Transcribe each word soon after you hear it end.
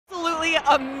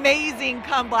absolutely amazing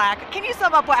comeback. Can you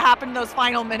sum up what happened in those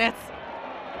final minutes?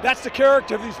 That's the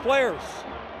character of these players.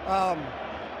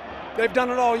 They've done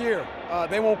it all year.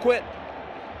 They won't quit.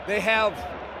 They have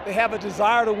a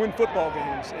desire to win football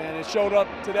games, and it showed up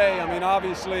today. I mean,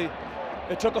 obviously,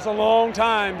 it took us a long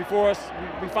time before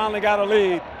we finally got a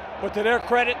lead, but to their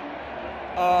credit,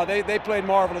 they played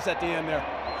marvelous at the end there.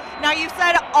 Now, you've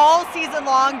said all season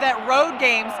long that road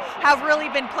games have really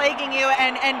been plaguing you,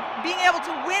 and being able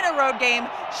to win a road game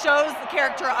shows the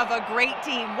character of a great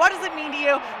team. What does it mean to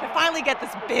you to finally get this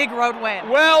big road win?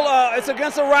 Well, it's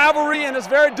against a rivalry, and it's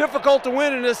very difficult to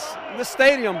win in this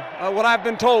stadium, what I've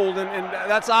been told, and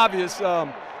that's obvious.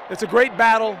 It's a great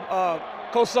battle.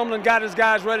 Coach Sumlin got his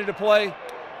guys ready to play.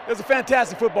 It's a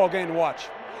fantastic football game to watch.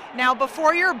 Now,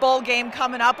 before your bowl game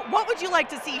coming up, what would you like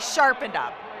to see sharpened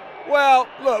up? Well,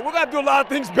 look, we're going to do a lot of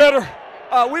things better.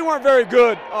 We weren't very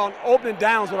good on opening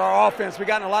downs with our offense. We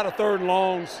got in a lot of third and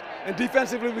longs. And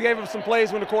defensively, we gave them some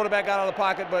plays when the quarterback got out of the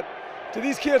pocket. But to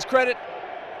these kids' credit,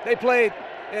 they played,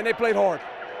 and they played hard.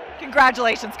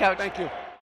 Congratulations, Coach. Thank you.